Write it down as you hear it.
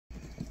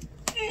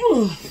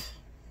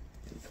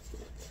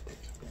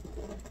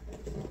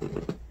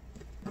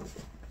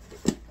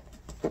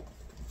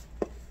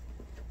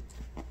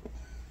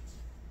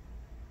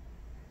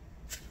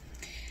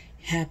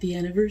Happy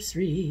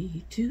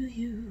anniversary to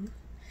you.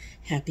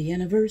 Happy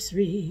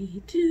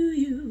anniversary to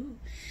you.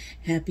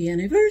 Happy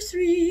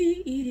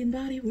anniversary, Eating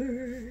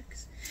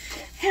Bodyworks.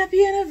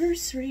 Happy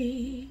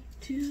anniversary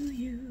to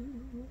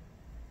you.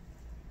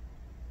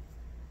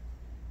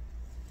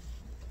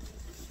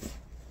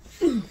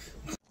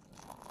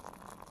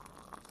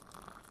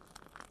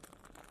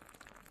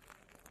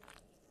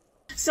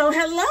 So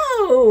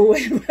hello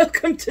and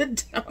welcome to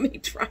Dummy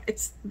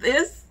Tries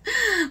This.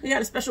 We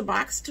got a special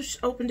box to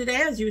open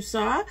today, as you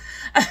saw.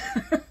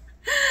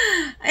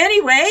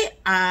 Anyway,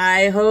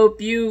 I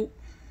hope you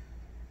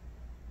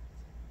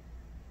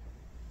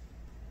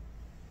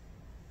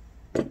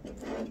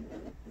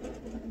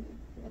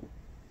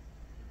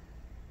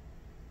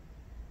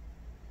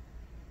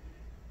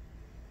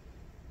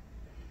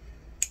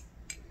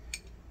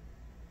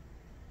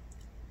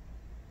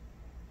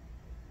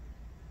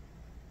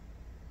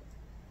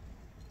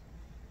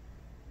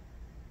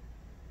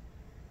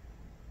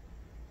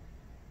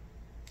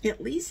at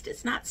least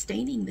it's not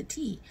staining the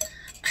tea.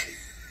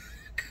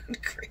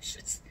 Good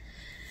gracious.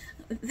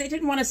 They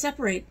didn't want to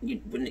separate.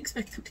 You wouldn't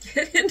expect them to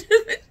get into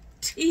the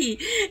tea.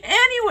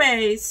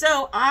 Anyway,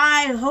 so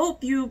I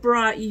hope you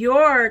brought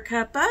your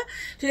cuppa.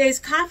 Today's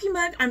coffee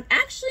mug, I'm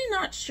actually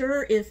not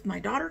sure if my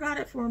daughter got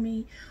it for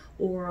me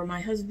or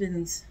my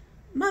husband's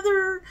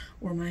mother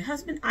or my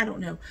husband. I don't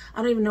know.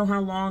 I don't even know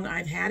how long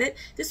I've had it.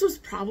 This was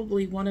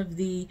probably one of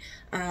the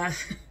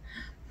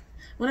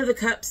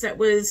cups that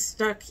was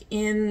stuck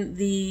in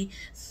the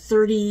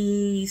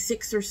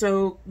 36 or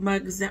so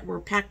mugs that were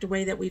packed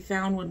away that we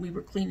found when we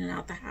were cleaning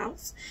out the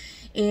house.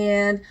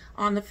 And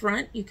on the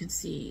front, you can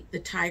see the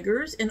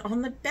tigers. And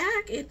on the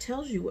back, it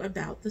tells you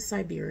about the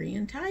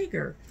Siberian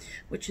tiger,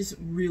 which is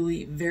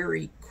really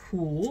very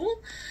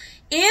cool.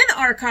 In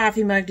our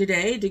coffee mug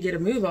today, to get a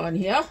move on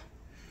here,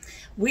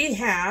 we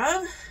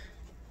have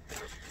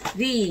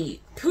the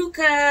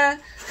Pukka,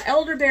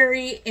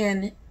 Elderberry,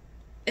 and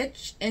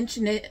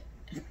Echinacea.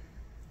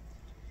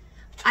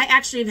 I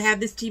actually have had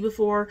this tea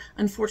before.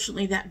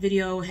 Unfortunately, that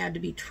video had to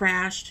be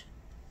trashed.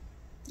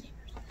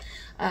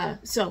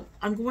 So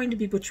I'm going to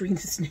be butchering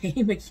this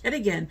name yet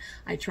again.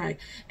 I tried.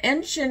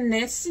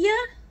 Echinacea.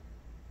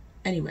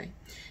 Anyway,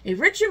 a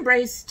rich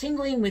embrace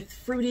tingling with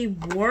fruity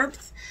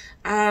warmth.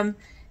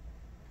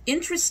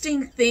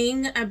 Interesting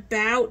thing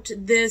about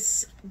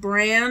this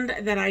brand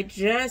that I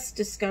just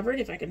discovered,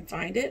 if I can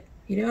find it,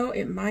 you know,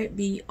 it might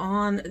be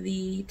on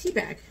the tea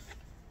bag.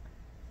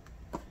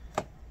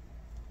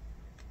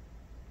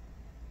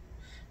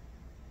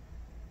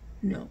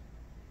 No,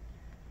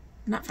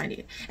 not finding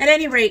it. At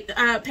any rate,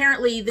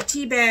 apparently the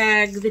tea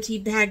bag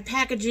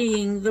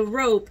packaging, the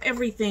rope,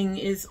 everything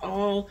is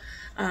all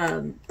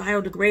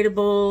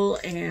biodegradable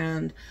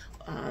and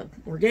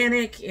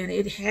organic, and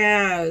it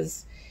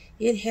has,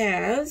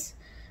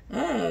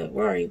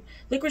 where are you?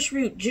 Licorice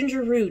root,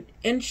 ginger root,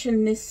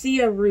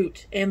 echinacea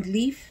root and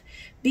leaf,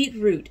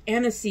 beetroot,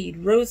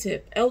 aniseed,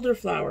 rosehip,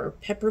 elderflower,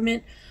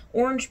 peppermint,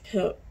 orange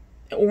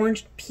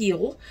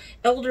peel,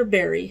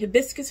 elderberry,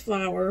 hibiscus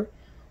flower,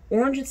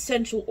 orange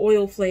essential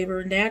oil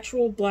flavor,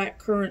 natural black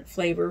currant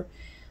flavor,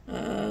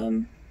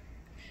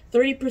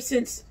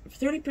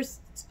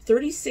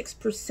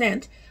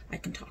 36%, I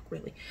can talk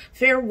really,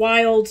 fair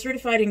wild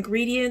certified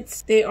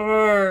ingredients. They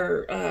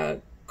are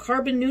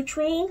carbon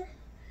neutral,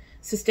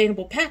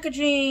 sustainable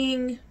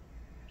packaging,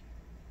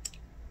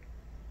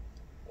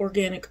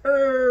 organic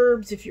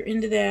herbs, if you're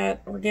into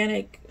that.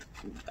 Organic,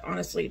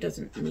 honestly, it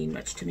doesn't mean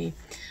much to me.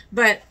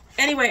 But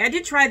anyway, I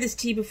did try this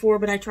tea before,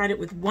 but I tried it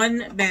with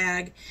one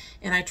bag,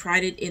 and I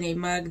tried it in a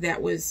mug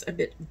that was a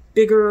bit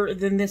bigger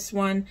than this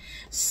one.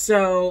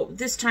 So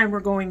this time we're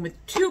going with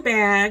 2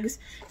 bags,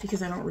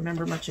 because I don't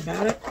remember much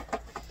about it.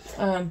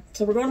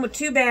 So we're going with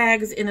 2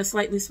 bags in a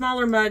slightly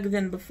smaller mug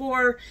than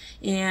before,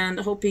 and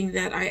hoping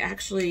that I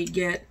actually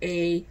get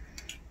a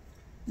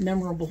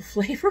memorable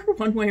flavor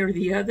one way or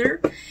the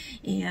other.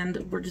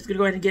 And we're just going to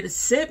go ahead and get a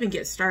sip and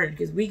get started,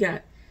 because we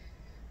got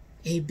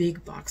a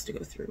big box to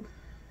go through.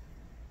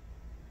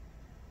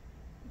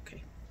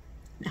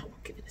 Now we'll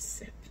give it a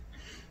sip.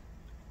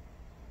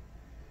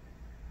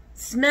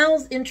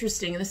 Smells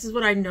interesting. And this is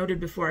what I noted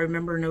before. I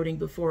remember noting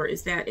before,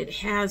 is that it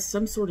has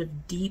some sort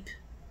of deep,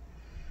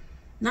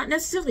 not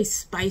necessarily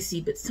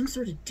spicy, but some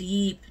sort of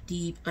deep,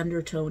 deep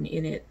undertone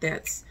in it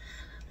that's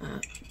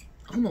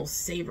almost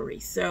savory.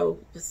 So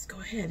let's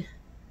go ahead.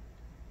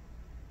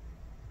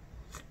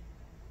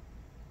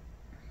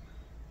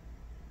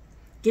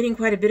 Getting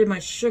quite a bit of my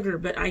sugar,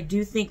 but I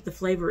do think the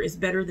flavor is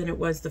better than it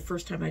was the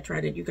first time I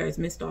tried it. You guys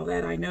missed all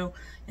that, I know,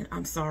 and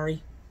I'm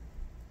sorry.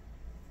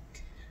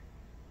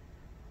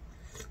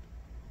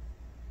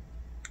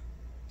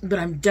 But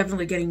I'm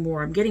definitely getting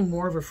more. I'm getting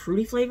more of a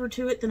fruity flavor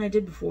to it than I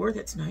did before.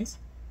 That's nice.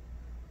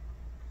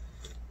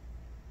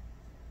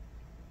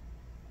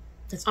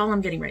 That's all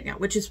I'm getting right now,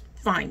 which is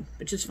fine,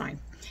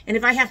 And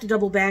if I have to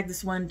double bag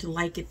this one to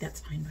like it, that's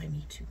fine by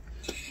me too.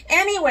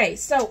 Anyway,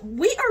 so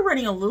we are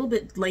running a little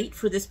bit late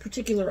for this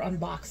particular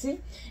unboxing.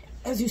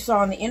 As you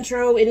saw in the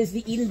intro, it is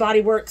the Eden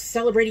Bodyworks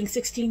celebrating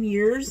 16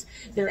 years,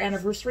 their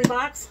anniversary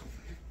box.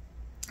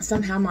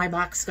 Somehow my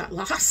box got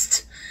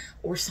lost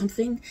or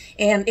something,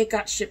 and it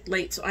got shipped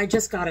late, so I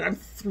just got it. I'm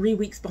 3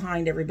 weeks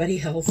behind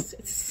everybody else.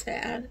 It's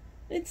sad.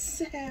 It's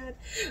sad.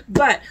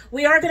 But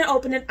we are going to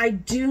open it. I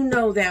do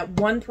know that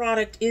one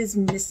product is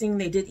missing.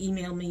 They did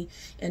email me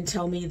and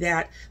tell me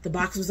that the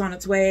box was on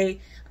its way,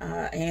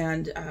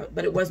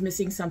 but it was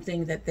missing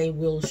something that they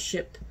will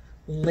ship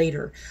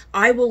later.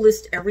 I will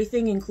list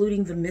everything,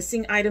 including the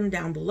missing item,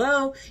 down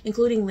below,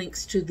 including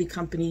links to the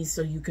companies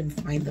so you can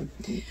find them.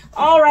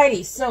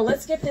 Alrighty, so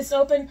let's get this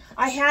open.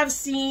 I have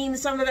seen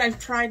some of it. I've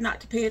tried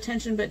not to pay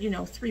attention, but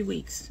 3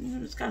 weeks.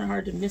 It's kind of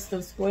hard to miss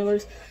those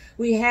spoilers.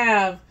 We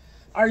have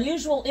our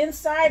usual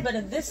inside, but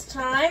at this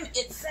time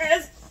it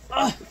says,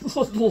 oh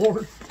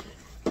Lord,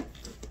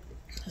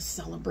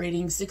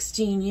 celebrating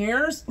 16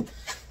 years.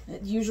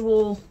 That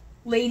usual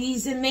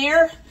ladies in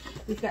there.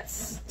 We've got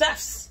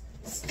stuffs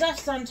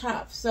on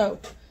top. So,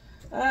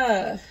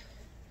 got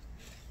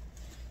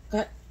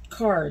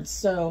cards.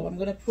 So I'm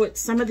going to put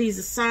some of these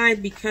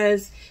aside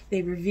because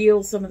they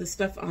reveal some of the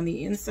stuff on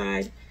the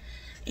inside.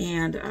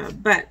 And,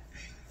 but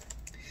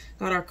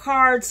got our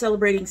card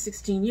celebrating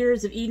 16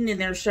 years of Eden, and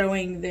they're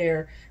showing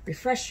their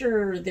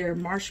refresher, their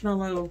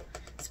marshmallow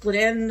split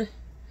end,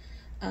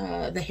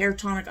 the hair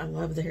tonic. I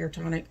love the hair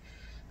tonic.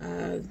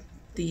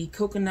 The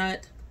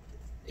coconut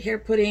hair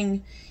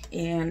pudding,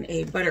 and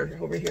a butter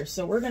over here.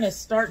 So we're going to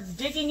start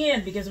digging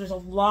in because there's a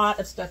lot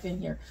of stuff in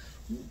here.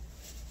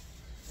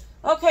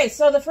 Okay,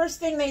 so the first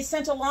thing they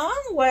sent along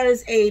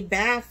was a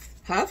bath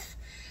puff.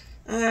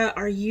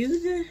 Are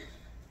you the...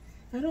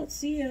 I don't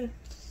see a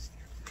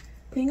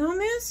thing on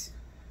this.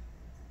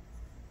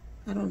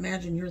 I don't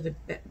imagine you're the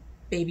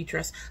baby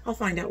tress. I'll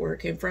find out where it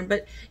came from,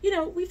 but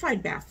we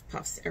find bath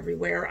puffs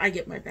everywhere. I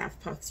get my bath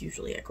puffs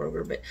usually at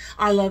Kroger, but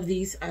I love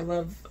these. I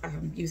love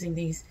using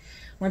these,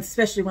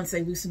 especially once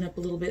they loosen up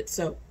a little bit.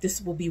 So this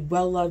will be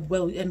well loved,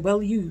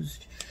 well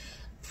used.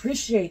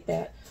 Appreciate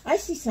that. I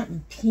see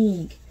something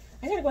pink.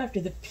 I gotta go after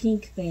the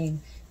pink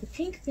thing. The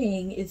pink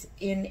thing is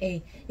in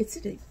a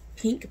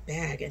pink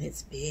bag, and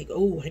it's big.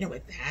 Oh, I know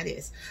what that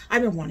is.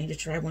 I've been wanting to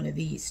try one of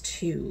these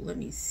too. Let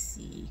me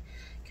see.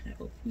 Can I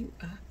open you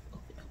up?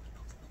 Open.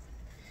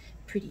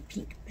 Pretty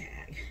pink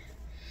bag.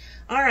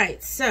 All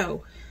right,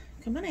 so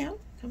come on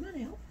out.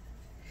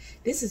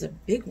 This is a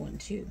big one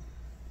too.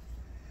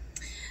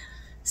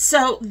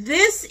 So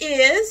this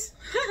is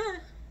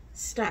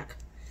stuck.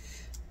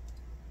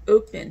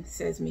 Open,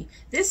 says me.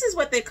 This is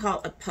what they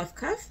call a puff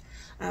cuff.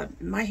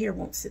 My hair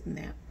won't sit in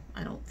that,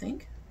 I don't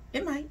think.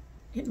 It might.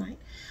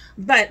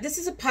 But this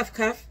is a puff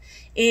cuff,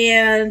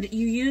 and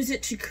you use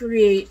it to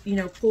create,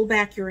 pull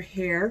back your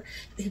hair.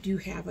 They do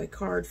have a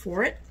card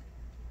for it.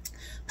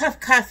 Puff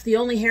cuff, the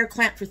only hair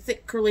clamp for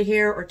thick curly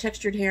hair or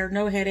textured hair,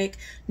 no headache,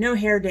 no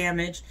hair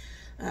damage.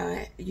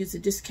 Use the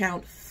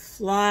discount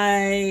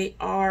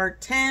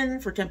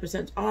FLYR10 for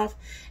 10% off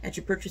at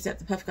your purchase at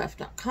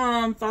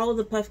thepuffcuff.com. Follow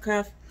the puff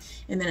cuff,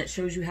 and then it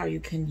shows you how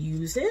you can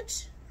use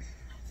it.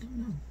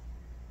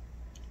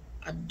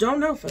 I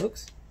don't know,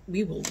 folks.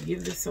 We will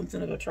give this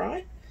something of a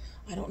try.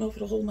 I don't know if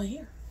it'll hold my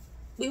hair.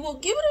 We will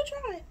give it a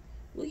try.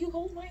 Will you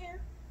hold my hair?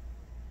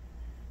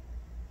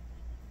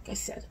 Like I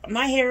said,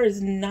 my hair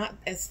is not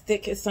as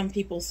thick as some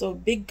people, so a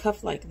big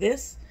cuff like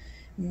this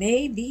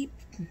may be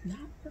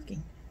not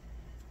working.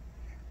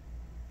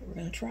 But we're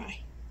going to try.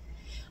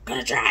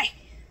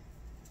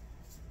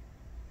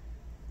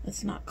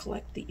 Let's not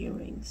collect the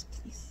earrings,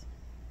 please.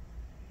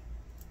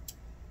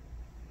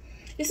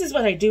 This is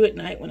what I do at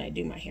night when I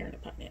do my hair in a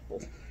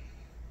pineapple.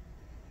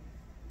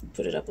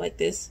 Put it up like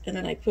this, and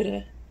then I put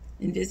a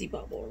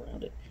Invisibubble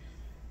around it.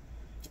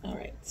 All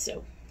right,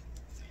 so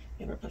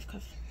we have our puff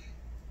cuff.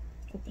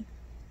 Open.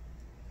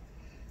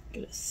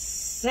 Gonna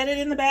set it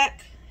in the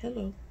back.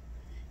 Hello.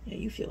 Yeah,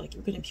 you feel like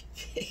you're gonna be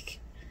big.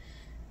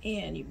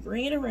 And you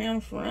bring it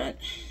around front,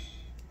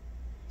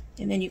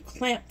 and then you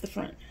clamp the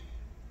front.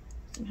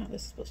 Somehow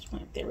this is supposed to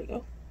clamp. There we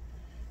go.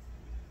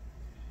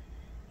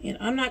 And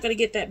I'm not gonna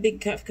get that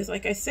big cuff because,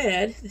 like I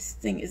said, this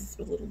thing is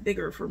a little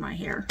bigger for my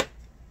hair.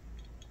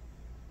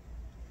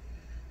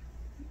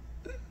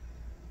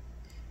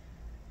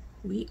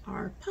 We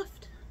are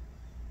puffed.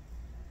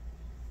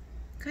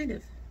 Kind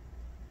of.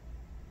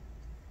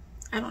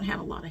 I don't have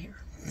a lot of hair.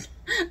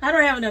 I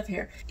don't have enough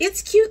hair.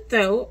 It's cute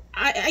though.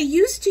 I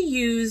used to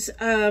use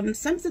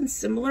something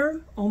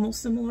similar,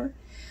 almost similar.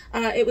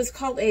 It was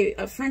called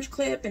a French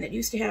clip, and it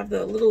used to have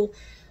the little,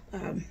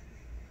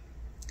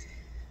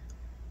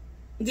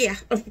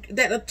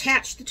 that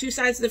attached the two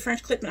sides of the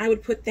French clip, and I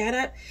would put that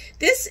up.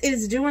 This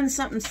is doing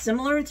something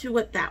similar to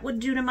what that would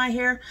do to my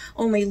hair,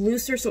 only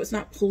looser, so it's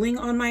not pulling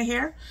on my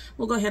hair.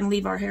 We'll go ahead and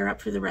leave our hair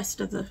up for the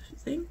rest of the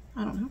thing.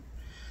 I don't know.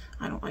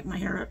 I don't like my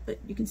hair up, but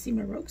you can see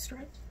my rogue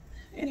stripes.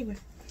 Anyway,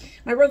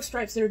 my rogue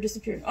stripes that are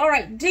disappearing. All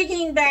right,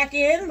 digging back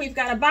in, we've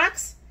got a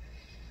box.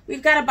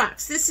 we've got a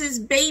box. This is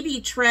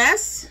Baby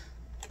Tress.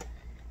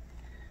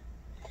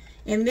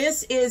 And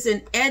this is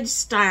an edge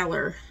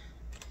styler.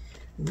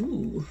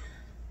 Ooh.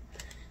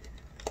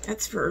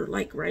 That's for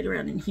like right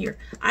around in here.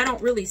 I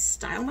don't really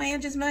style my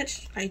edges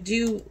much. I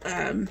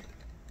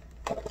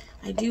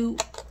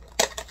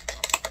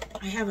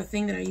have a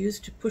thing that I use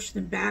to push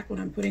them back when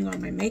I'm putting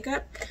on my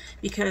makeup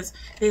because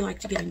they like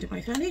to get into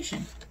my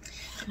foundation.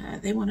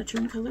 They want to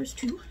turn colors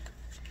too.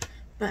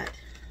 But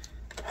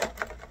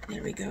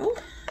there we go.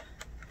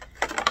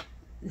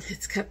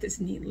 It's got this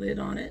neat lid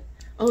on it.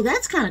 Oh,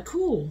 that's kind of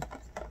cool.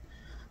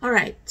 All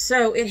right,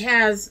 so it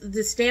has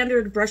the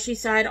standard brushy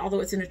side, although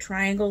it's in a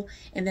triangle,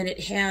 and then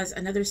it has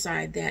another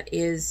side that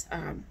is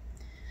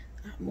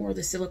more of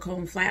the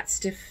silicone flat,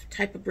 stiff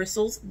type of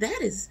bristles.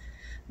 That is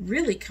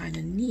really kind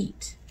of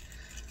neat.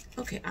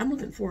 Okay, I'm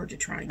looking forward to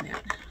trying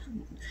that.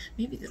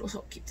 Maybe that'll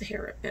help keep the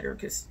hair up better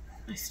because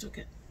I still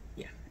get,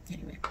 yeah,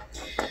 anyway.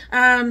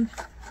 I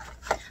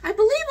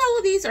believe all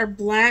of these are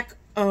black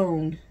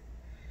owned.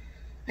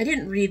 I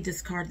didn't read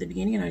this card at the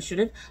beginning, and I should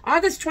have.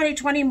 August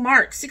 2020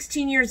 marks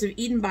 16 years of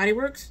Eden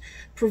Bodyworks,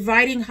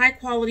 providing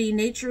high-quality,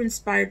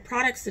 nature-inspired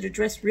products that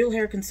address real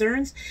hair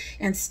concerns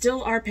and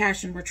still our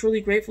passion. We're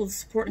truly grateful for the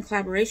support and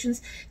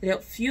collaborations that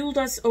have fueled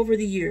us over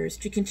the years.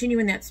 To continue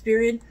in that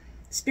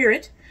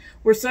spirit,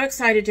 we're so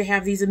excited to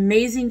have these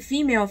amazing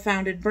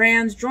female-founded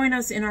brands join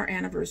us in our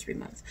anniversary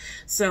month.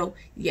 So,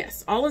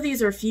 yes, all of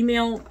these are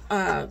female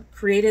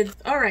created.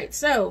 All right,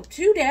 so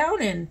 2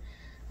 down and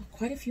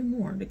quite a few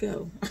more to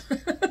go,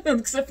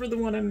 except for the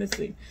one I'm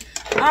missing.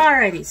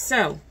 Alrighty,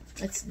 so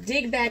let's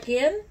dig back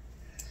in.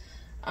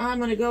 I'm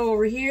going to go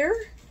over here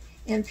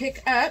and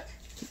pick up.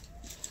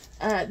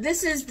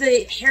 This is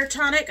the hair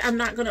tonic. I'm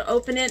not going to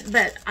open it,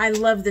 but I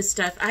love this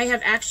stuff. I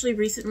have actually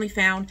recently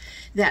found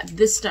that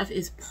this stuff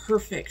is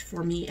perfect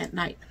for me at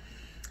night.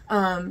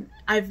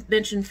 I've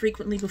mentioned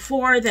frequently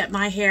before that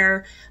my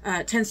hair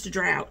tends to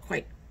dry out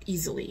quite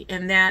easily,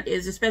 and that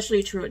is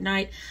especially true at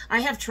night.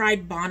 I have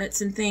tried bonnets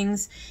and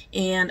things,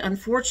 and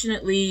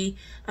unfortunately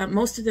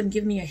most of them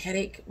give me a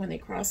headache when they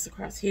cross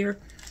across here.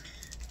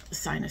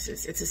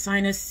 Sinuses. It's a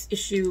sinus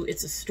issue.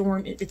 It's a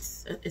storm.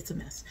 It's a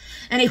mess.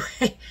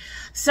 Anyway,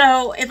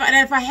 so if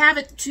I have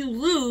it too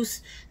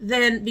loose,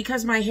 then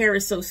because my hair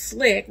is so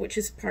slick, which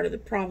is part of the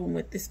problem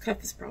with this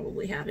cuff is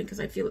probably having,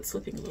 because I feel it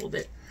slipping a little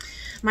bit.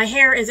 My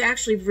hair is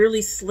actually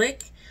really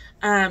slick.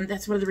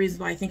 That's one of the reasons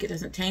why I think it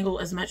doesn't tangle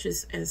as much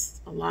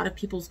as a lot of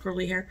people's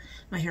curly hair.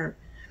 My hair,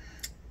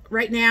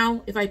 right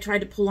now, if I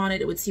tried to pull on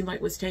it, it would seem like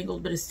it was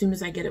tangled, but as soon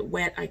as I get it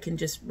wet, I can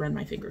just run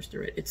my fingers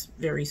through it. It's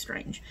very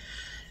strange.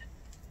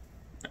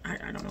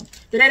 I don't know.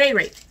 But at any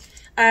rate,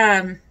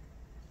 I've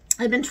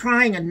been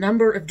trying a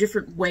number of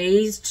different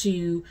ways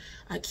to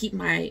keep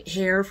my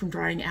hair from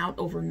drying out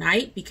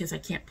overnight because I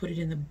can't put it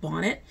in the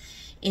bonnet.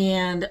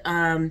 And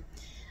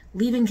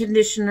leave-in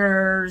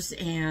conditioners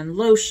and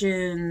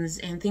lotions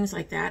and things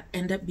like that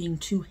end up being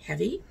too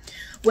heavy.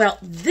 Well,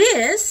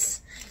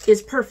 this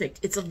is perfect.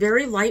 It's a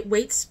very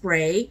lightweight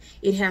spray.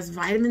 It has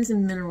vitamins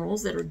and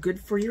minerals that are good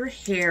for your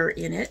hair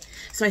in it.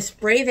 So I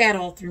spray that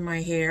all through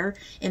my hair,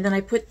 and then I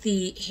put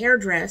the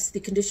hairdress, the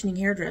conditioning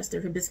hairdress, the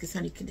hibiscus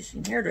honey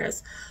conditioning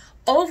hairdress,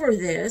 over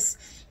this,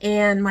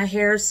 and my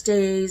hair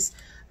stays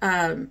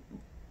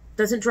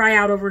doesn't dry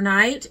out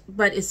overnight,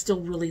 but is still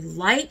really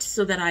light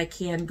so that I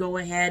can go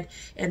ahead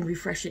and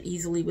refresh it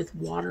easily with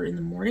water in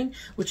the morning,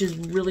 which is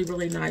really,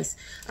 really nice.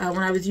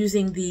 When I was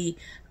using the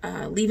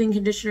leave-in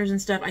conditioners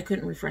and stuff, I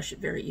couldn't refresh it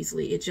very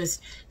easily. It's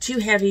just too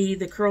heavy.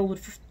 The curl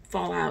would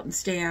fall out and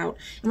stay out.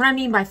 And when I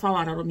mean by fall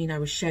out, I don't mean I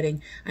was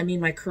shedding. I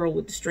mean my curl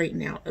would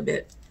straighten out a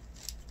bit.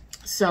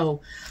 So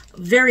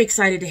very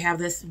excited to have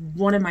this,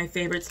 one of my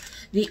favorites.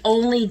 The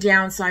only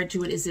downside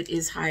to it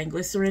is high in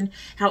glycerin.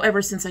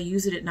 However, since I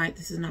use it at night,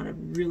 this is not a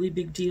really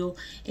big deal,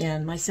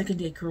 and my second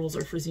day curls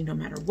are frizzy no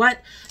matter what.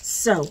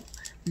 So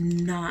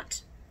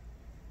not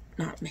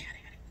mad at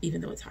it,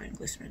 even though it's high in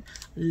glycerin.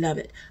 Love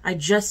it. I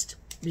just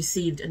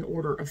received an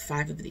order of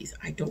 5 of these.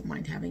 I don't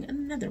mind having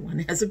another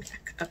one as a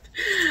backup.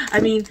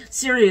 I mean,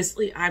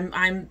 seriously,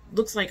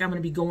 looks like I'm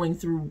going to be going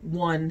through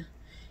one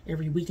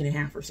every week and a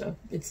half or so.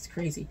 It's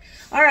crazy.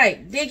 All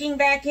right, digging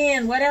back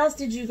in. What else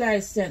did you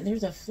guys send?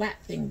 There's a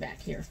flat thing back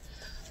here.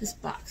 This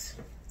box.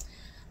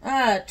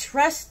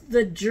 Trust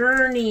the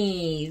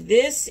Journey.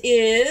 This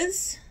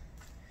is,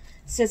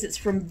 says it's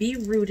from Be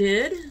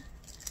Rooted.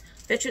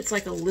 Bet you it's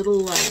like a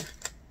little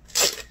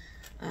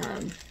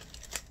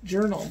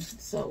journal.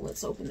 So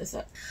let's open this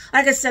up.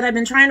 Like I said, I've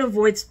been trying to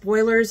avoid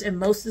spoilers, and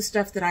most of the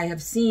stuff that I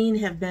have seen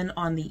have been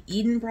on the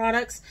Eden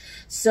products.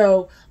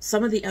 So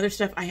some of the other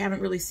stuff I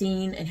haven't really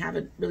seen and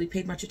haven't really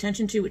paid much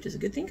attention to, which is a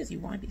good thing because you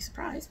want to be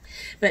surprised.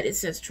 But it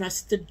says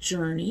Trust the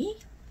Journey.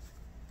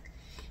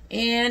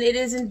 And it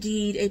is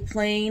indeed a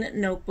plain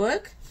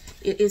notebook.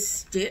 It is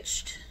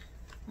stitched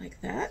like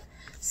that.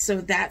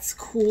 So that's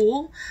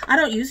cool. I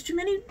don't use too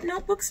many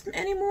notebooks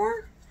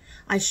anymore.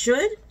 I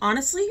should,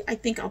 honestly. I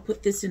think I'll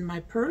put this in my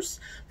purse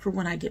for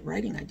when I get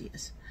writing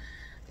ideas.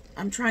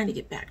 I'm trying to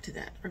get back to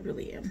that. I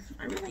really am.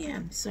 I really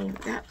am. So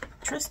that,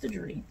 trust the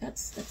journey.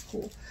 That's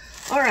cool.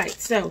 All right,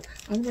 so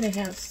I'm going to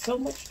have so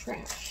much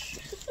trash.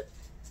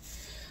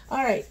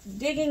 All right,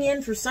 digging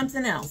in for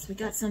something else. We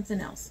got something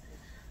else.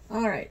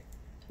 All right,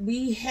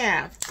 we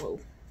have, whoa.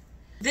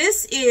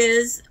 This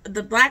is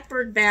the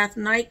Blackbird Bath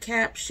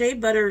Nightcap Shea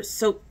Butter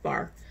Soap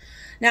Bar.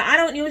 Now, I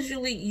don't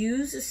usually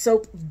use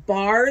soap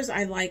bars.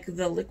 I like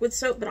the liquid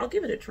soap, but I'll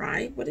give it a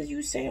try. What did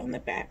you say on the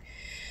back?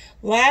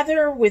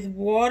 Lather with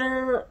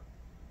water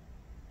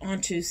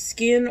onto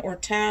skin or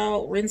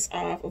towel. Rinse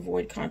off.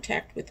 Avoid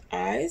contact with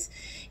eyes.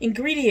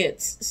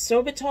 Ingredients: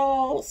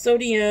 sorbitol,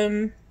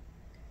 sodium,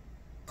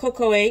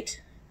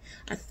 cocoate.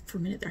 For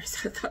a minute there,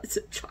 I thought it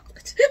said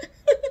chocolate.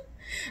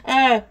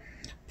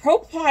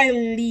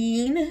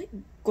 Propylene,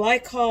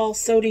 glycol,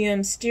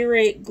 sodium,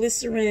 stearate,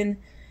 glycerin,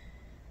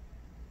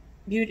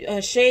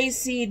 shea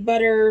seed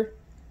butter,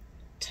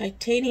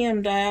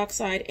 titanium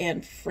dioxide,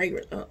 and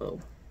fragrance.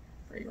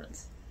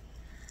 Fragrance.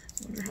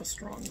 I wonder how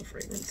strong the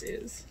fragrance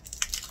is.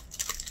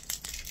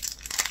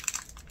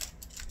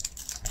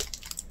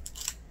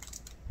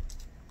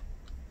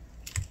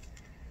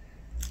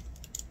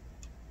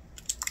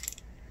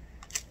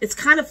 It's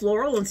kind of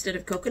floral instead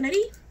of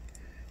coconutty,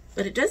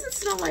 but it doesn't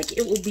smell like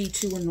it will be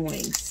too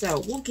annoying.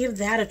 So we'll give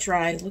that a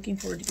try. Looking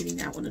forward to giving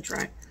that one a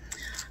try,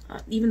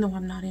 even though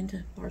I'm not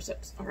into bar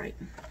soaps. All right.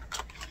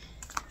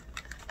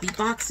 The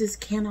boxes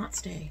cannot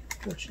stay,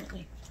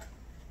 fortunately.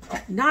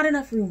 Not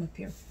enough room up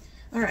here.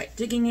 All right,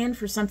 digging in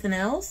for something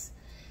else.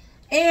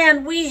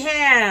 And we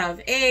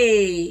have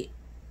a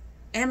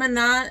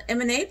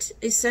Emanate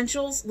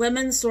Essentials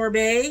Lemon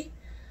Sorbet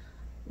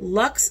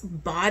Luxe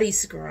Body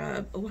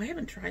Scrub. Oh, I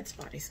haven't tried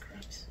body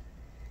scrubs.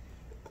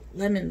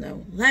 Lemon,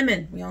 though.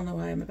 Lemon. We all know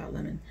how I am about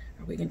lemon.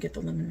 Are we going to get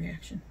the lemon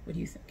reaction? What do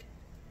you think?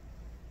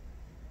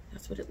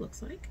 That's what it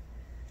looks like.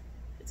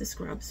 It's a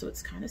scrub, so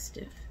it's kind of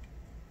stiff.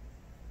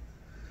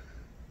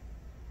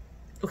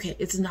 Okay,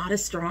 it's not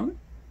as strong.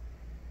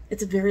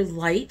 It's very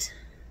light.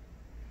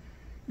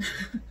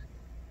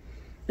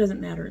 Doesn't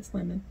matter, it's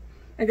lemon.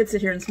 I could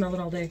sit here and smell it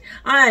all day.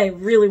 I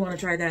really want to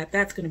try that.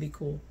 That's going to be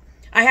cool.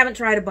 I haven't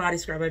tried a body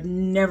scrub. I've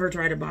never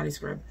tried a body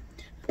scrub.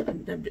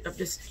 I'm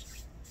just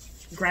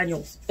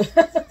granules.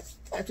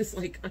 I just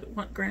like, I don't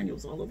want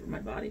granules all over my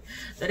body.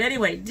 But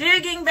anyway,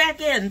 digging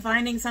back in,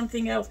 finding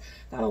something else.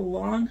 Got a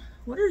long,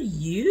 what are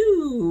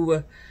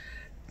you?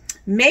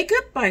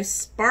 Makeup by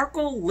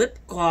Sparkle Lip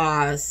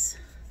Gloss.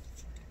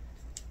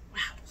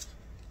 Wow.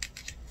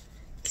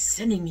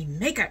 Sending me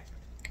makeup.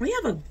 We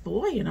have a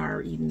boy in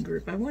our Eden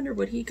group. I wonder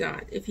what he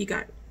got, if he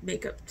got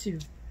makeup too.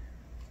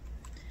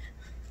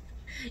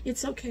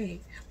 It's okay.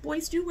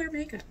 Boys do wear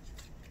makeup.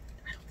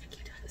 I don't think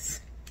he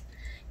does.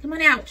 Come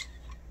on out.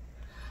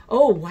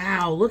 Oh,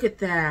 wow. Look at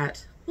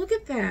that. Look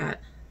at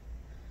that.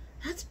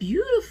 That's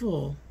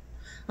beautiful.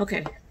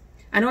 Okay.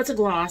 I know it's a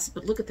gloss,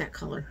 but look at that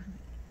color.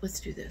 Let's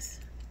do this.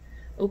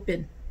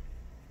 Open.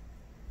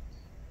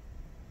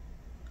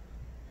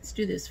 Let's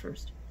do this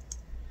first.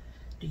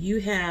 Do you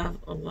have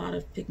a lot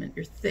of pigment?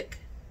 You're thick.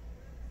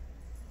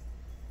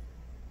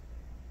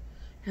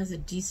 Has a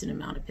decent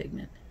amount of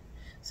pigment.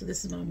 So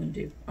this is what I'm going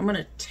to do. I'm going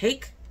to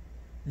take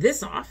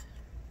this off.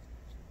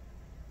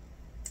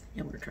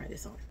 And we're going to try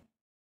this on.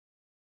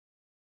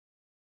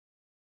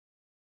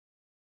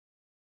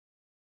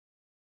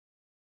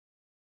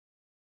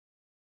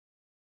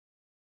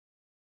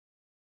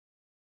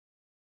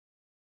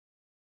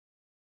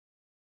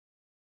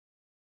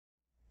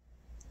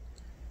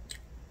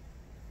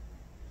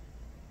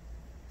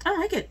 I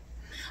like it.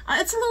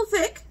 It's a little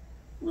thick,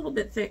 a little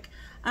bit thick.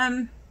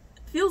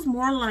 Feels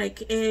more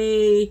like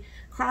a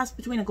cross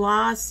between a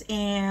gloss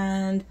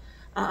and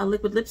a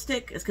liquid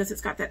lipstick. It's because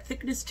it's got that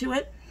thickness to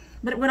it.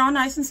 But it went on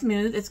nice and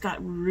smooth. It's got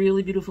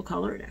really beautiful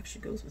color. It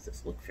actually goes with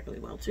this look fairly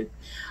well too.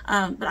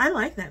 But I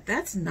like that.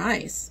 That's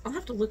nice. I'll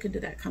have to look into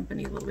that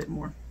company a little bit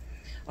more.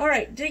 All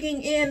right,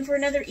 digging in for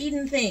another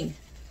Eden thing.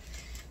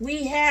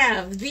 We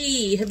have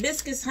the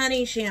Hibiscus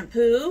Honey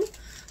Shampoo.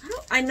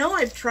 I know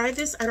I've tried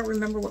this. I don't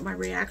remember what my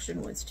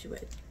reaction was to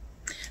it.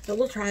 But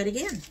we'll try it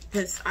again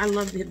because I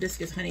love the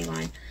Hibiscus Honey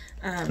line.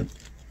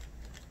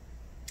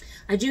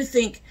 I do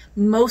think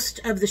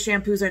most of the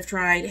shampoos I've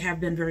tried have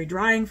been very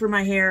drying for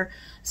my hair.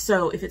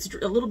 So if it's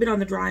a little bit on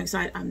the drying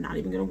side, I'm not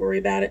even going to worry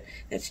about it.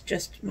 That's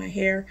just my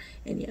hair.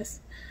 And yes,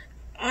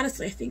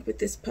 honestly, I think with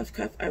this puff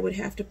cuff, I would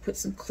have to put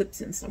some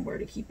clips in somewhere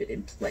to keep it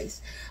in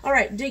place. All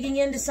right, digging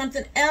into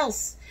something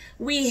else.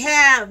 We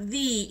have the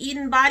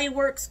Eden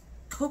Bodyworks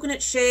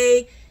Coconut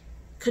Shea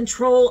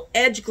Control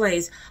Edge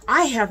Glaze.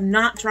 I have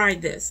not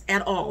tried this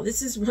at all.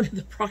 This is one of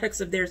the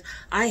products of theirs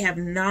I have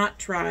not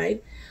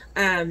tried.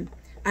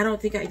 I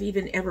don't think I've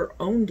even ever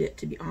owned it,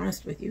 to be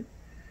honest with you.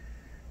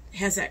 It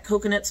has that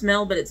coconut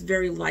smell, but it's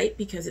very light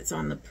because it's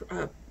on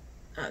the,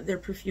 their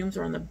perfumes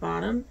are on the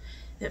bottom.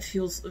 That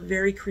feels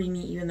very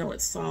creamy even though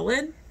it's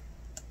solid.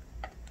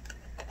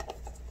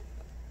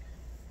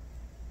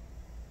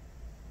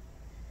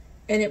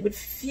 And it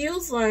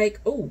feels like,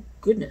 oh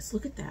goodness,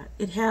 look at that.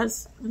 It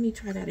has, let me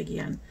try that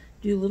again.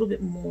 Do a little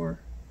bit more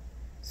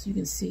so you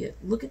can see it.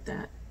 Look at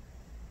that.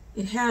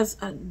 It has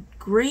a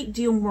great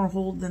deal more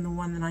hold than the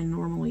one that I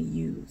normally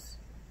use.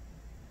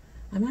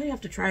 I might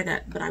have to try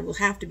that, but I will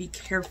have to be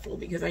careful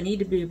because I need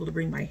to be able to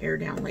bring my hair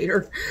down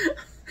later.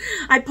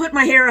 I put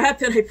my hair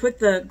up and I put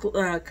the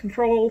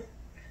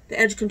the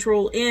edge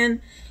control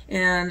in,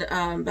 and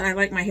but I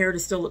like my hair to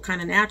still look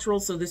kind of natural,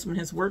 so this one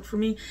has worked for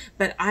me.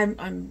 But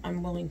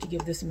I'm willing to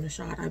give this one a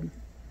shot.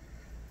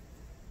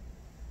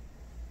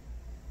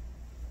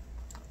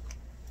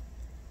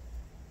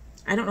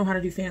 I don't know how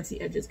to do fancy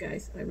edges,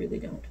 guys. I really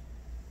don't.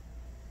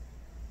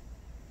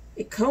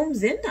 It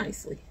combs in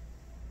nicely.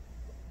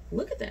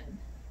 Look at that.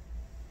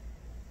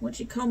 Once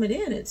you comb it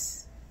in,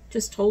 it's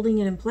just holding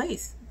it in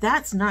place.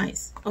 That's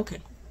nice. Okay,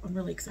 I'm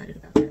really excited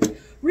about that.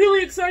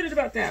 Really excited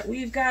about that.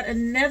 We've got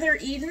another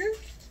Eden.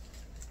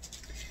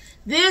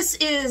 This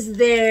is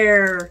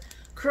their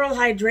Curl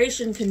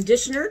Hydration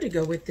Conditioner to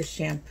go with the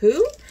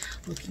shampoo.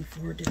 Looking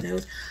forward to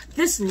those.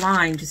 This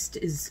line just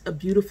is a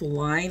beautiful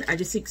line. I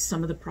just think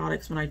some of the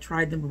products when I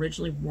tried them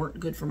originally weren't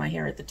good for my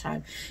hair at the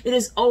time. It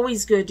is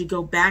always good to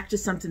go back to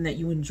something that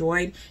you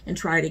enjoyed and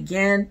try it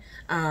again.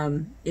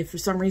 If for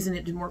some reason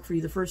it didn't work for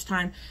you the first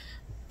time,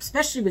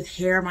 especially with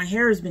hair. My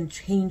hair has been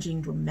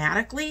changing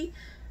dramatically.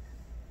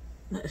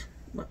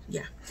 Well,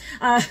 yeah.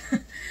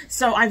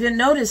 So I've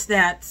noticed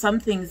that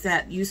some things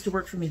that used to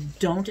work for me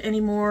don't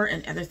anymore,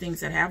 and other things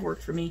that have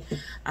worked for me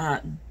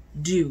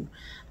do.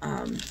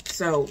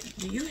 So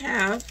do you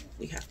have,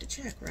 we have to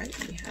check, right?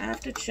 We have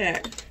to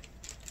check.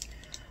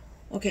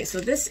 Okay, so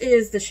this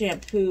is the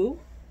shampoo.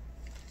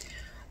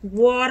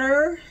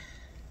 Water,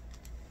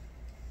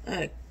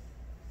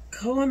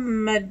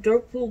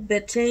 coimidopyl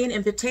betaine,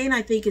 and betaine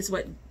I think is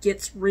what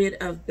gets rid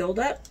of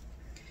buildup.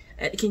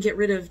 It can get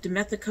rid of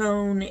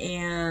dimethicone,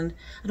 and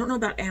I don't know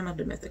about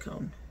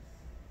amidimethicone,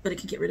 but it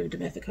can get rid of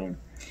dimethicone.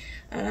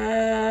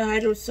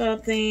 Hydro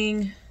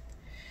something.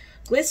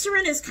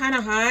 Glycerin is kind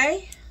of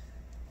high.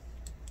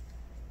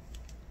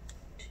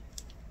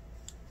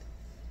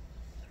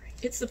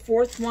 It's the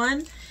fourth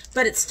one,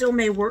 but it still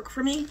may work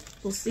for me.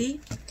 We'll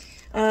see.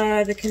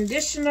 The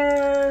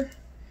conditioner,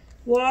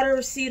 water,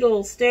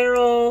 acetyl,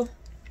 sterile,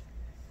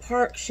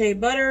 Park shea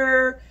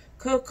butter,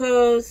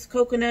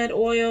 coconut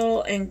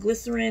oil, and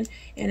glycerin.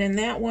 And in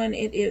that one,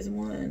 it is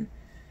 1,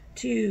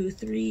 2,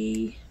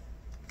 3,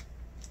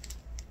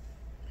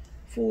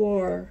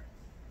 4,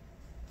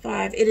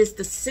 5. It is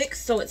the 6th,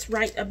 so it's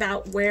right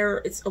about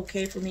where it's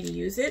okay for me to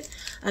use it.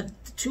 The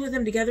two of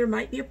them together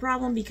might be a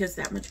problem because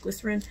that much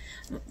glycerin.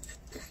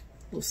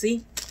 We'll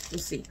see. We'll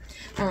see.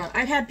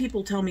 I've had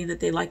people tell me that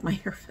they like my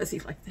hair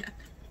fuzzy like that.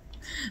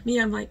 Me,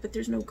 I'm like, but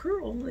there's no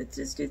curl. It's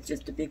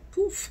just a big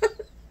poof.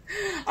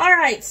 All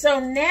right,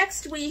 so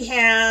next we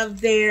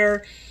have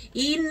their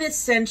Eden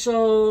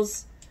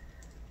Essentials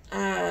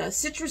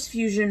Citrus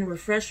Fusion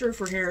Refresher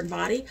for hair and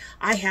body.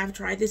 I have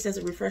tried this as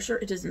a refresher.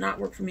 It does not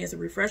work for me as a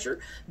refresher,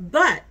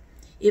 but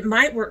it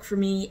might work for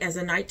me as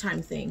a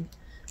nighttime thing.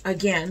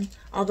 Again,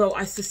 although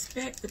I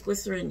suspect the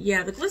glycerin,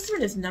 yeah, the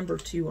glycerin is number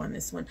 2 on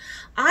this one.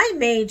 I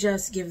may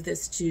just give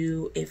this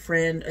to a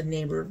friend, a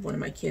neighbor, one of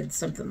my kids,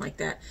 something like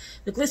that.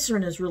 The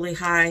glycerin is really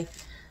high,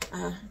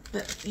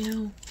 but, you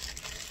know,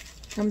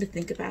 come to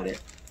think about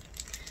it,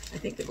 I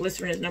think the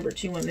glycerin is number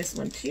 2 on this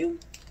one, too.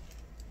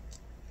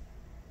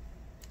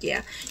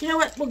 Yeah, you know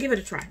what? We'll give it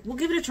a try. We'll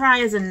give it a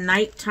try as a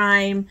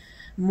nighttime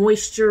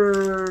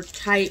moisture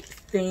type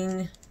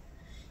thing.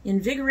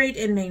 Invigorate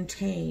and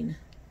maintain.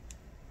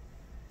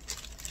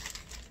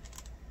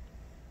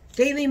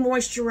 Daily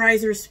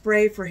moisturizer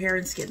spray for hair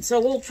and skin. So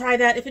we'll try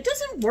that. If it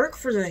doesn't work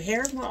for the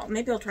hair, well,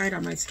 maybe I'll try it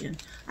on my skin.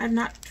 I've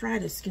not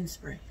tried a skin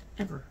spray,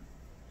 ever.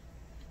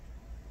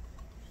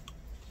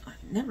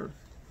 Never.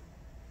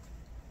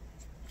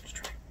 Let's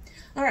try.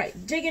 All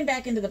right, digging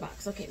back into the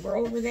box. Okay, we're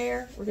over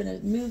there. We're going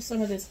to move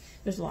some of this.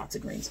 There's lots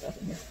of green stuff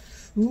in here.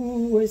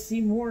 Ooh, I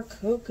see more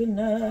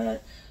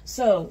coconut.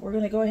 So we're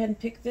going to go ahead and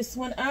pick this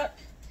one up.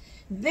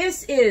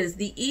 This is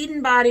the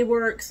Eden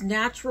Bodyworks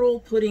Natural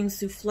Pudding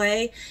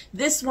Souffle.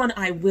 This one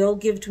I will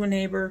give to a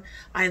neighbor.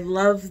 I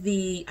love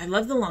the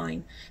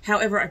line.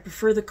 However, I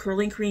prefer the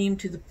curling cream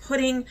to the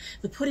pudding.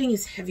 The pudding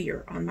is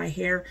heavier on my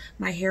hair.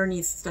 My hair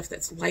needs stuff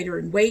that's lighter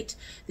in weight.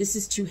 This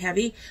is too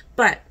heavy.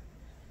 But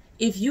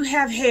if you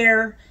have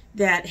hair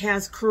that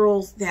has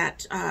curls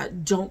that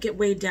don't get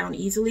weighed down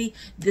easily,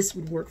 this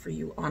would work for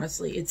you,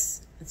 honestly.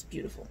 It's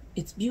beautiful.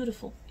 It's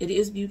beautiful. It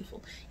is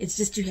beautiful. It's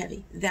just too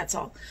heavy. That's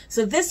all.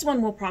 So this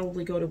one will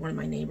probably go to one of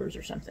my neighbors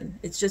or something.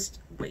 It's just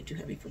way too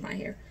heavy for my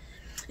hair.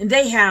 And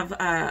they have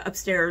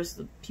upstairs,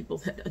 the people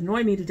that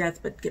annoy me to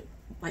death but get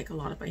like a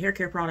lot of my hair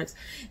care products,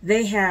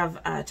 they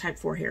have type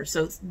 4 hair.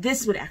 So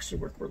this would actually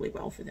work really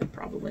well for them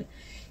probably.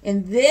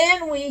 And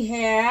then we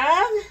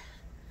have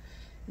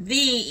the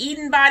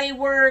Eden Body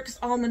Works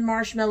Almond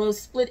Marshmallow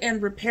Split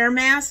End Repair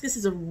Mask. This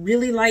is a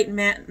really light,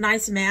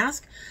 nice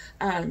mask.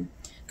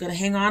 Gonna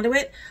hang on to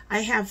it. I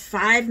have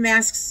 5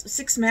 masks,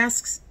 6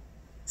 masks,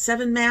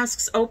 7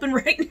 masks open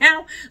right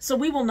now. So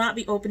we will not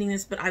be opening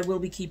this, but I will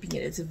be keeping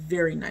it. It's a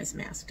very nice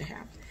mask to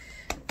have.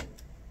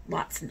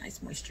 Lots of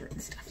nice moisture and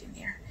stuff in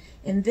there.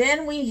 And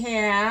then we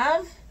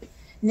have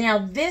Now,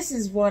 this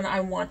is one I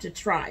want to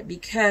try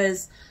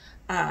because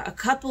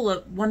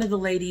one of the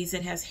ladies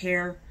that has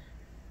hair,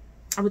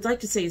 I would like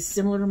to say is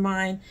similar to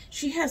mine.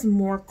 She has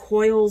more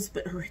coils,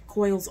 but her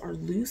coils are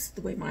loose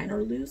the way mine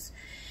are loose.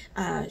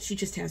 She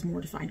just has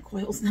more defined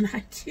coils than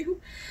I do.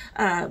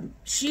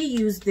 She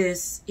used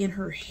this in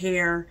her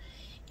hair,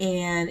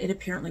 and it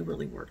apparently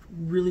really worked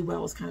really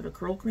well as kind of a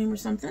curl cream or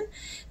something.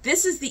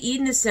 This is the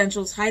Eden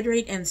Essentials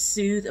Hydrate and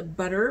Soothe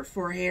Butter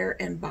for hair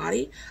and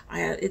body.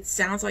 It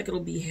sounds like it'll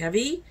be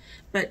heavy,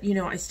 but you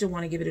know, I still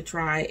want to give it a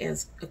try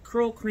as a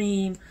curl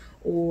cream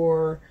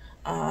or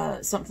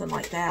something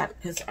like that,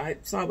 because I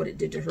saw what it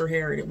did to her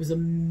hair and it was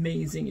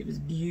amazing. It was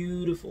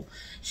beautiful.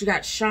 She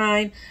got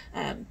shine.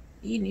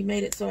 Eden, you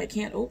made it so I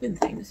can't open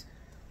things.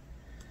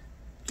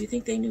 Do you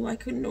think they knew I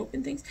couldn't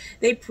open things?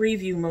 They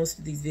preview most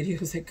of these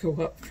videos that go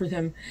up for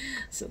them,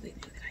 so they knew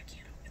that I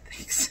can't open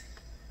things.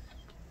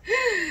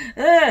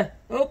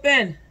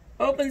 Open.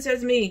 Open,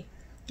 says me.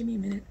 Give me a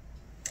minute.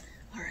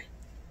 All right.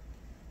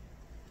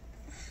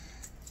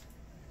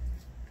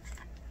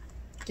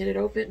 Get it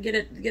open.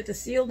 Get the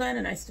seal done,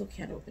 and I still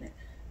can't open it.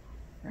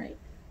 Right?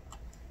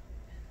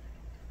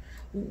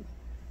 Ooh.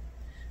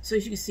 So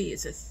as you can see,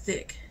 it's a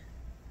thick.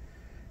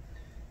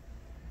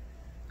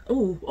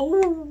 Oh,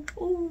 oh,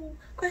 oh,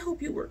 I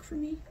hope you work for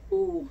me.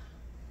 Oh,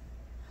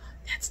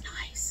 that's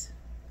nice.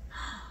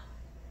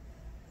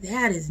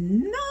 That is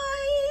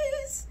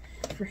nice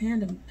for hair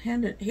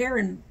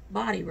and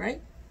body, right?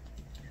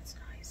 That's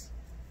nice.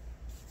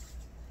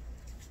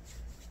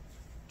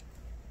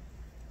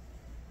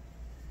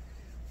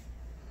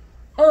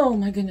 Oh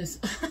my goodness.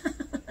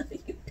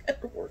 You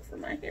better work for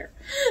my hair.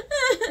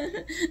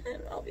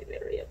 And I'll be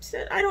very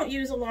upset. I don't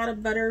use a lot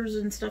of butters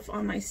and stuff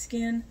on my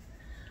skin.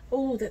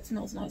 Oh, that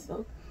smells nice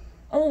though.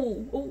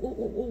 Oh, oh, oh,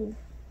 oh, oh.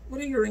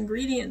 What are your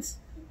ingredients?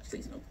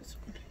 Please no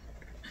glycerin.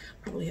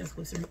 Probably has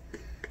glycerin.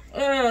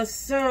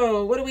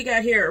 So what do we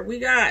got here? We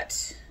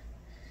got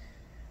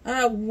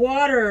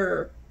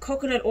water,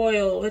 coconut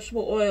oil,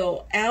 vegetable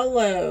oil,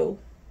 aloe,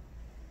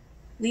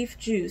 leaf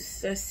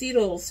juice,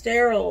 acetyl,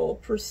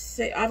 sterile,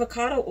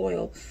 avocado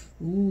oil,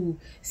 ooh,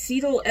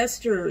 cetyl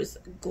esters,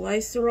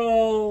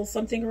 glycerol,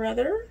 something or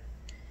other,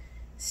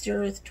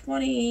 steareth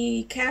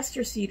 20,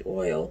 castor seed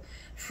oil.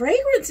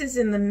 Fragrance is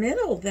in the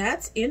middle.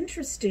 That's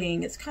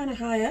interesting. It's kind of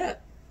high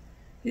up.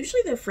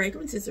 Usually their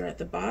fragrances are at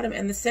the bottom,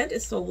 and the scent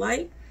is so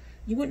light,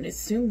 you wouldn't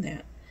assume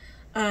that.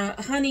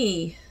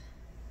 Honey,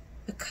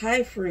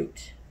 acai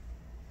fruit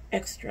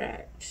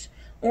extract,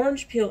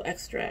 orange peel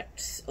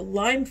extract,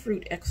 lime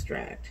fruit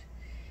extract,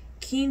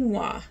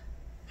 quinoa,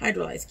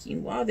 hydrolyzed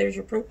quinoa, there's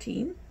your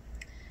protein,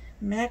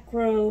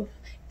 macro,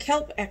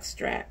 kelp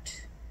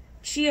extract,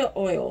 chia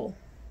oil,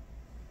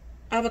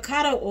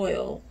 avocado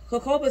oil,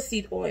 jojoba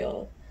seed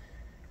oil,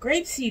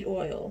 grapeseed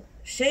oil,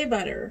 shea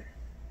butter,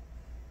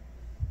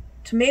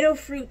 tomato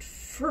fruit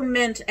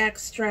ferment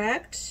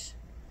extract,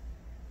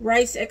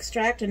 rice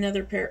extract,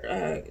 another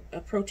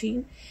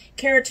protein,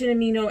 keratin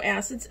amino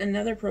acids,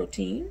 another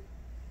protein.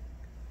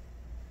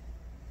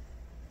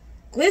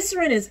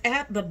 Glycerin is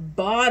at the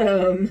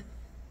bottom.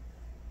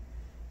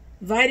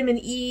 Vitamin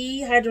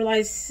E,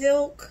 hydrolyzed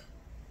silk.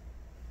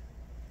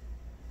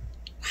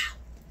 Wow.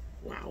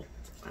 Wow.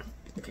 Wow.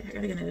 Okay, I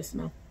gotta get another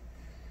smell.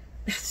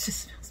 That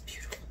just smells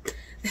beautiful.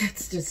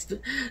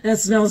 That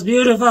smells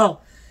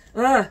beautiful.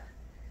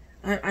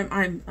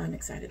 I'm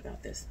excited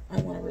about this.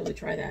 I want to really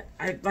try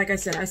that. Like I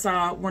said, I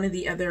saw one of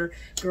the other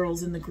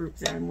girls in the group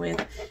that I'm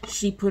with.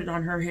 She put it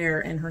on her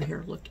hair, and her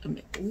hair looked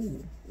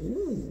amazing.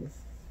 Ooh,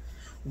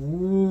 ooh,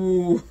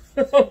 ooh.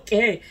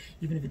 Okay.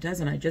 Even if it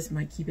doesn't, I just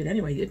might keep it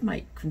anyway. It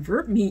might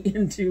convert me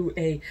into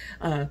a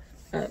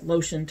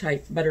lotion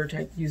type, butter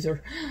type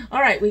user. All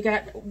right, we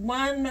got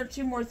one or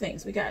two more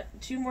things. We got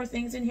two more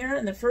things in here,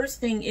 and the first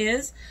thing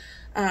is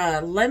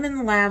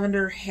lemon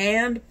lavender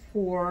hand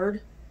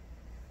poured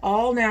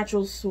all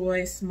natural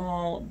soy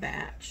small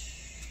batch.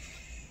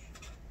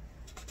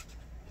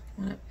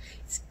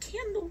 It's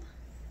candle.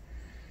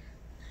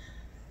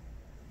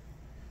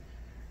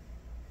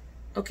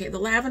 Okay, the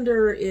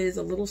lavender is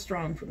a little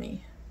strong for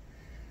me.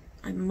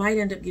 I might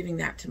end up giving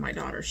that to my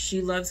daughter.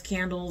 She loves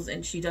candles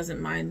and she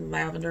doesn't mind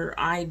lavender.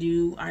 I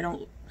do. I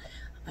don't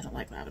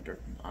like lavender.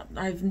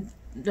 I've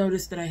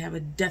noticed that I have a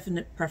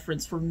definite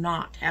preference for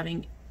not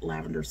having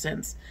lavender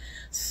scents.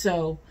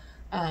 So,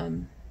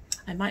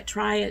 I might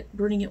try it,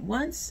 burning it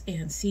once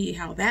and see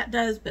how that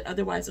does, but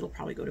otherwise it'll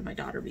probably go to my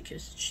daughter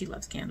because she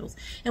loves candles.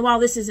 And while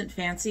this isn't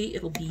fancy,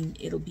 it'll be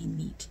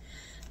neat.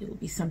 It'll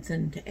be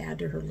something to add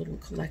to her little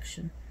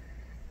collection.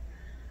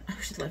 I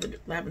wish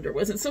lavender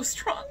wasn't so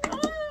strong. Ah!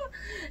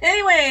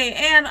 Anyway,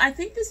 and I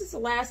think this is the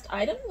last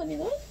item. Let me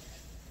look.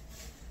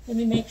 Let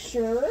me make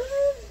sure.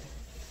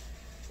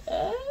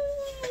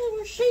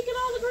 We're shaking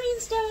all the green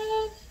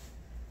stuff.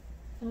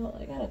 Oh,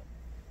 I got a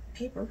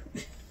paper.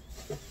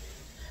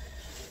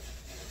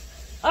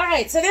 All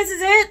right, so this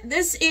is it.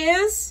 This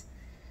is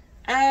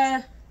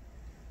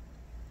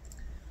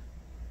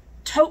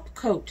Taupe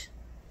Coat.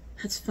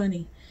 That's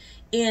funny.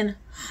 In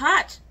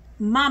Hot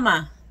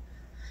Mama.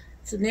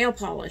 It's a nail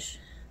polish.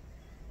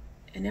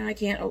 And now I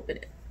can't open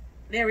it.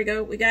 There we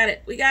go. We got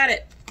it. We got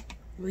it.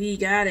 We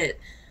got it.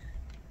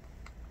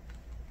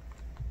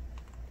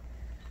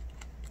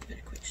 Give it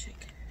a quick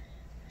shake.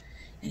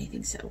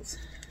 Anything settles.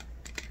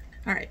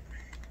 All right.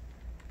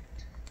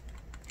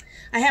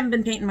 I haven't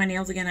been painting my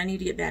nails again. I need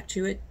to get back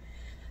to it.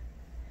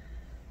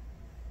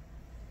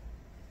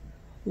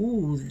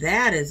 Ooh,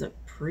 that is a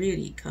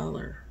pretty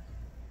color.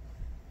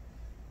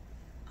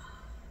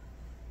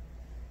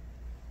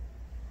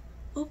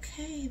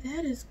 Okay,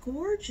 that is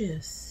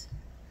gorgeous.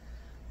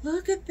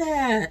 Look at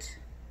that.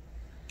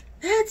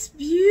 That's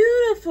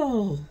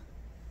beautiful.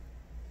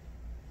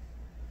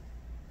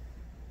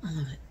 I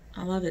love it.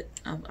 I love it.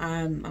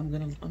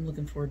 I'm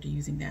looking forward to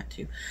using that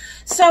too.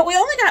 So we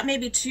only got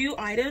maybe 2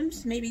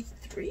 items, maybe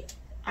 3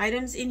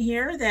 items in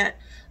here that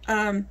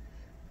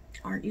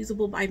aren't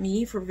usable by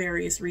me for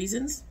various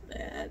reasons.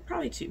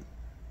 Probably 2.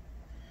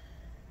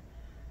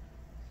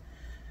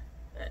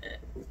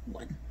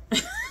 1.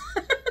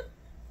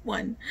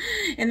 1,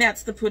 and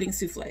that's the pudding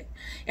souffle.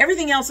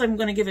 Everything else I'm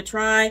going to give a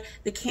try.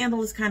 The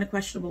candle is kind of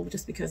questionable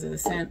just because of the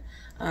scent,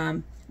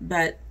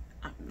 but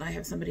I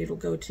have somebody it'll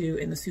go to,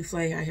 and the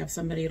souffle I have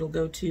somebody it'll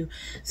go to.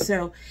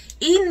 So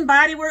Eden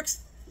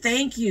Bodyworks,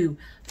 thank you.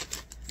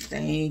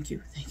 Thank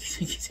you, thank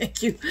you,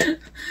 thank you, thank you.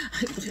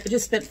 I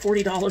just spent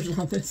 $40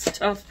 on this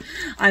stuff.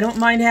 I don't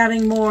mind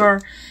having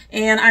more,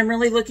 and I'm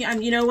really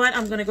looking, you know what,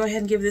 I'm going to go ahead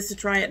and give this a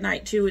try at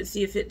night too and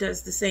see if it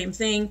does the same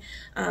thing.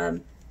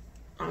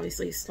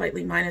 Obviously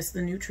slightly minus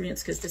the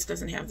nutrients because this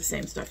doesn't have the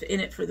same stuff in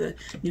it for the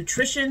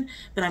nutrition,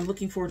 but I'm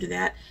looking forward to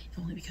that, if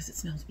only because it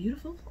smells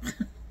beautiful.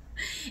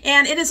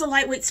 And it is a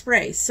lightweight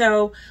spray,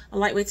 so a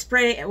lightweight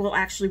spray will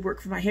actually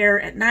work for my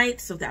hair at night,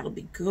 so that'll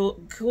be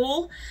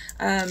cool.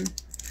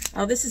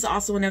 Oh, this is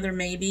also another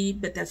maybe,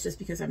 but that's just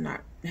because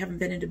haven't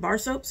been into bar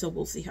soap, so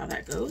we'll see how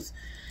that goes.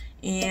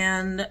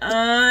 And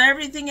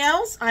everything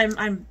else,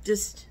 I'm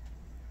just,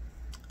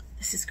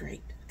 this is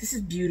great. This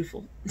is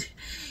beautiful.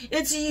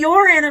 It's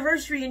your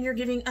anniversary and you're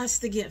giving us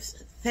the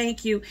gifts.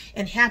 Thank you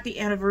and happy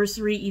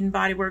anniversary, Eden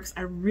Bodyworks.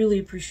 I really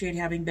appreciate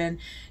having been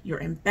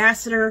your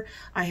ambassador.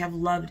 I have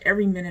loved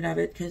every minute of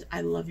it because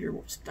I love your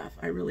stuff.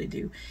 I really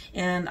do.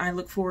 And I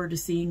look forward to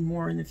seeing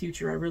more in the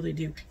future. I really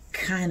do.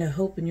 Kind of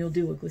hoping you'll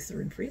do a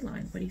glycerin-free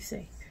line. What do you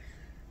say?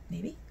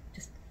 Maybe?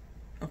 Just,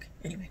 okay,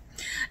 anyway.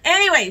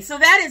 Anyway, so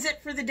that is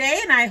it for the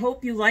day, and I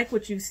hope you like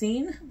what you've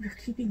seen. We're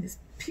keeping this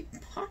big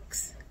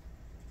box.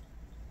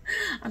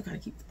 I've got to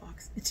keep the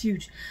box. It's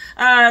huge.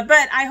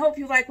 But I hope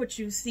you like what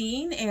you've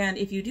seen. And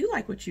if you do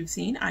like what you've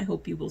seen, I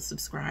hope you will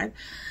subscribe.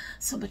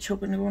 So much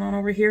hoping going on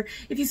over here.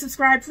 If you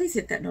subscribe, please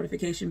hit that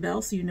notification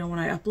bell so you know when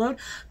I upload.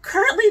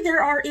 Currently,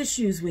 there are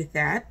issues with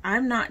that.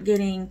 I'm not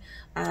getting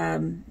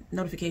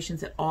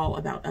notifications at all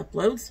about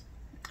uploads,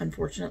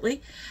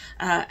 unfortunately.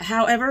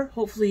 However,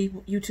 hopefully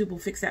YouTube will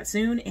fix that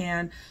soon,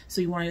 and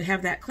so you want to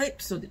have that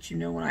clicked so that you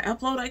know when I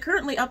upload. I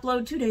currently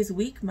upload 2 days a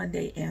week,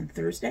 Monday and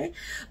Thursday,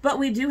 but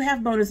we do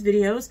have bonus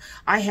videos.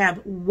 I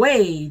have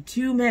way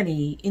too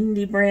many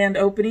indie brand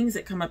openings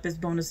that come up as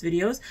bonus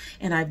videos,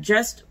 and I've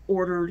just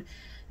ordered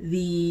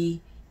the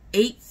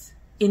 8th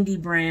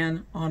indie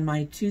brand on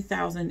my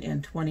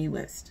 2020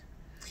 list.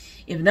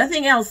 If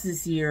nothing else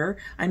this year,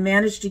 I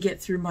managed to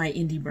get through my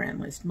indie brand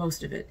list,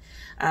 most of it.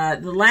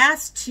 The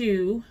last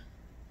 2,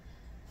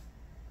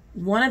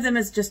 one of them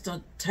is just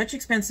a touch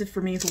expensive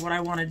for me for what I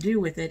want to do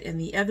with it, and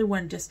the other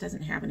one just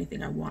doesn't have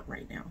anything I want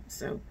right now.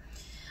 So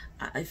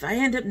if I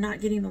end up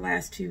not getting the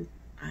last 2,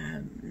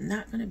 I'm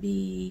not going to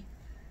be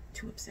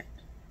too upset.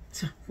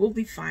 So we'll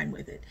be fine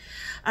with it.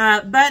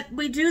 But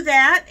we do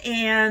that,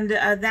 and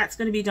that's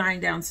going to be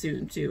dying down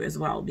soon too as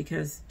well,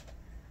 because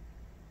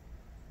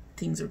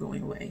things are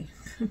going away.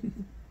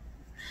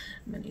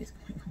 Money is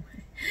going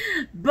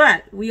away.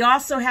 But we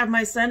also have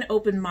my son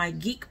open my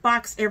geek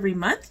box every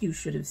month. You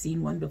should have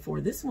seen one before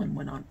this one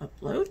went on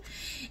upload.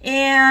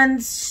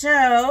 And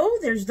so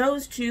there's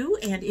those 2.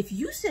 And if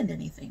you send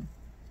anything,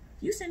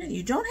 you send it.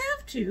 You don't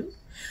have to,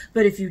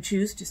 but if you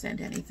choose to send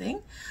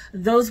anything,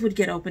 those would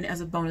get open as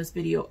a bonus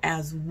video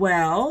as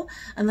well,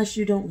 unless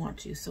you don't want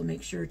to. So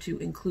make sure to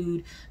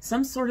include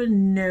some sort of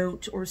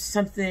note or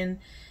something.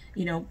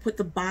 You know, put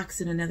the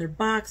box in another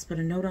box, put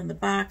a note on the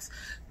box,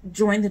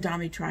 join the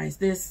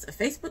domytriesthis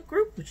Facebook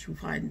group, which you'll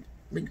find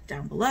linked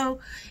down below,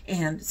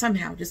 and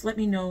somehow just let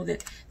me know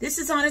that this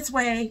is on its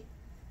way,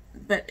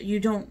 but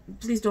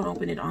please don't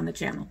open it on the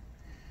channel.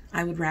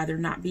 I would rather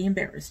not be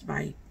embarrassed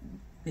by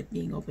it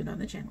being opened on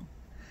the channel.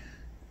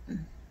 I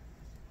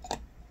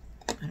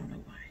don't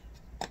know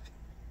why.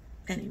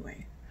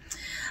 Anyway.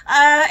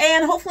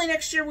 And hopefully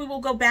next year we will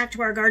go back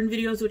to our garden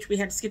videos, which we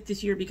had to skip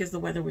this year because the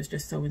weather was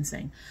just so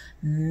insane.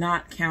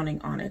 Not counting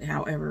on it,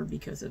 however,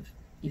 because of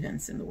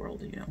events in the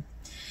world, you know.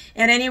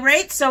 At any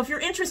rate, so if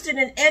you're interested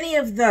in any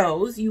of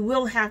those, you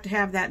will have to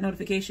have that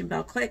notification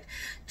bell clicked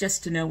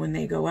just to know when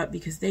they go up,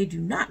 because they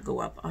do not go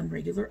up on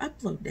regular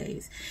upload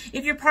days.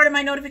 If you're part of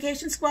my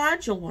notification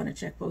squad, you'll want to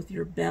check both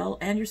your bell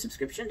and your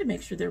subscription to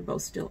make sure they're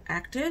both still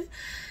active.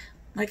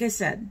 Like I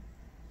said,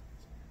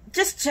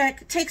 just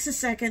check. It takes a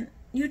second.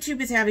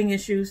 YouTube is having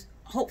issues.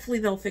 hopefully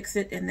they'll fix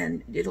it, and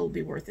then it'll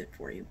be worth it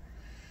for you.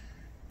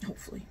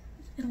 Hopefully.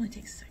 It only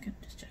takes a second.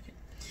 Just check it.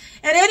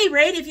 At any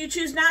rate, if you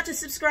choose not to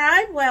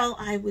subscribe, well,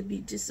 I would be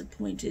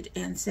disappointed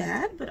and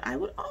sad, but I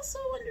would also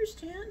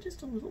understand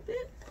just a little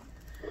bit.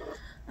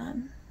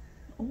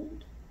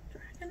 Old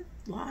dragon,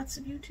 lots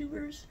of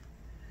YouTubers.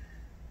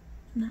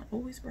 I'm not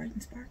always bright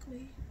and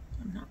sparkly.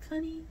 I'm not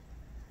funny.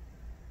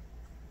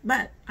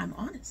 But I'm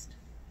honest.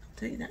 I'll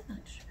tell you that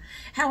much.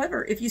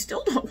 However, if you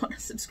still don't want to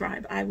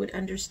subscribe, I would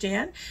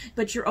understand.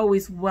 But you're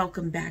always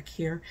welcome back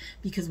here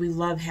because we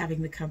love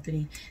having the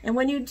company. And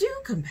when you do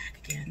come back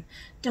again,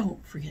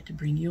 don't forget to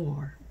bring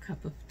your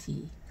cup of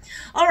tea.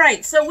 All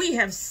right, so we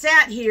have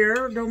sat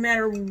here, no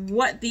matter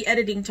what the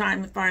editing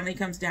time finally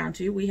comes down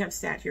to, we have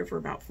sat here for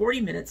about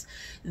 40 minutes.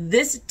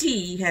 This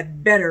tea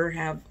had better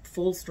have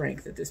full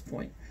strength at this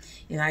point.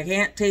 And I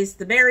can't taste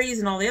the berries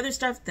and all the other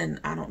stuff, then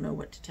I don't know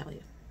what to tell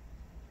you.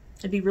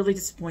 It'd be really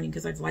disappointing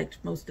because I've liked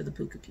most of the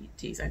Pukka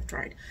teas I've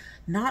tried.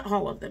 Not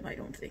all of them, I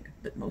don't think,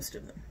 but most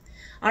of them.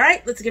 All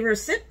right, let's give her a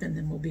sip, and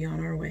then we'll be on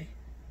our way.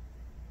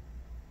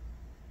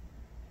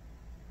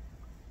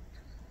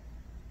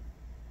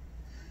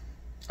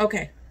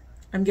 Okay,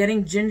 I'm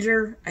getting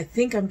ginger. I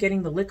think I'm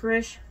getting the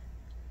licorice.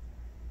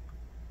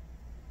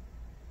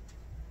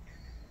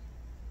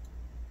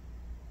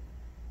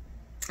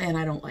 And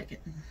I don't like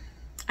it.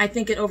 I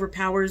think it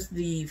overpowers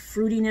the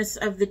fruitiness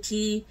of the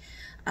tea.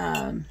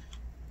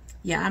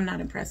 Yeah, I'm not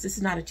impressed. This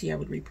is not a tea I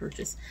would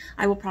repurchase.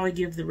 I will probably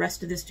give the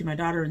rest of this to my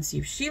daughter and see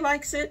if she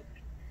likes it.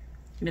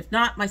 And if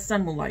not, my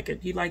son will like it.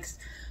 He likes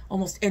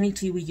almost any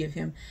tea we give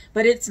him.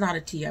 But it's not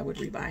a tea I would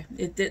rebuy.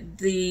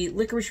 The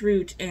licorice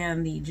root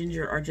and the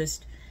ginger are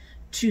just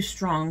too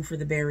strong for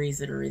the berries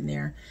that are in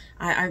there.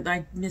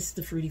 I miss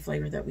the fruity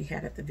flavor that we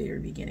had at the very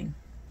beginning.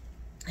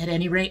 At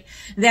any rate,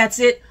 that's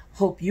it.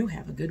 Hope you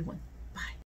have a good one.